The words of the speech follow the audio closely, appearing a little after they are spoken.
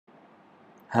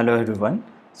Hello everyone.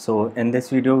 So in this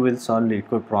video we'll solve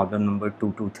LeetCode problem number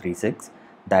 2236,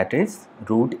 that is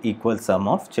root equals sum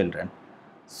of children.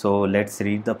 So let's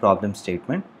read the problem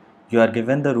statement. You are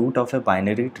given the root of a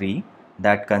binary tree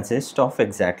that consists of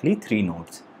exactly 3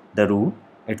 nodes: the root,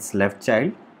 its left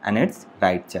child and its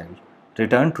right child.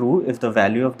 Return true if the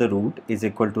value of the root is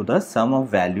equal to the sum of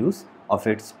values of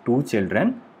its 2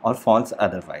 children, or false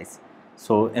otherwise.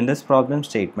 So in this problem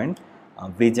statement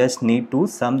we just need to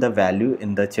sum the value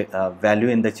in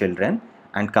the children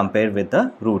and compare with the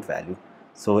root value.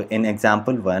 So in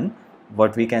example 1,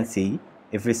 what we can see,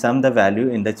 if we sum the value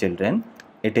in the children,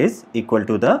 it is equal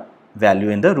to the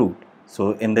value in the root.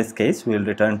 So in this case we will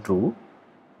return true.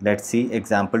 Let's see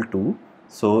example 2.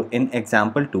 So in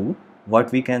example 2,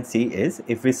 what we can see is,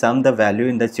 if we sum the value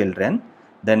in the children,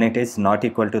 then it is not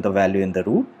equal to the value in the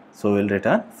root, so we will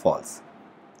return false.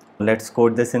 Let's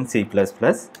code this in C++.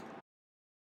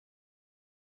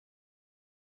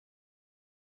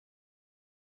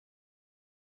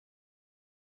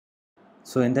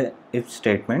 So in the if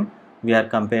statement, we are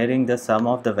comparing the sum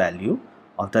of the value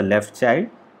of the left child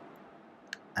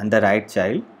and the right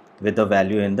child with the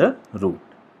value in the root.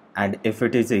 And if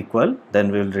it is equal,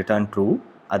 then we will return true,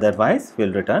 otherwise we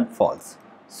will return false.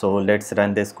 So let's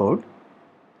run this code.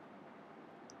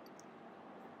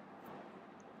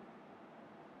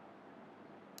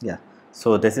 Yeah,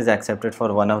 so this is accepted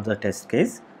for one of the test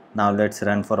case. Now let's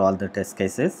run for all the test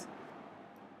cases.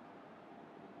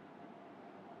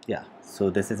 Yeah,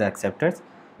 so this is accepted.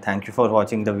 Thank you for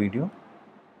watching the video.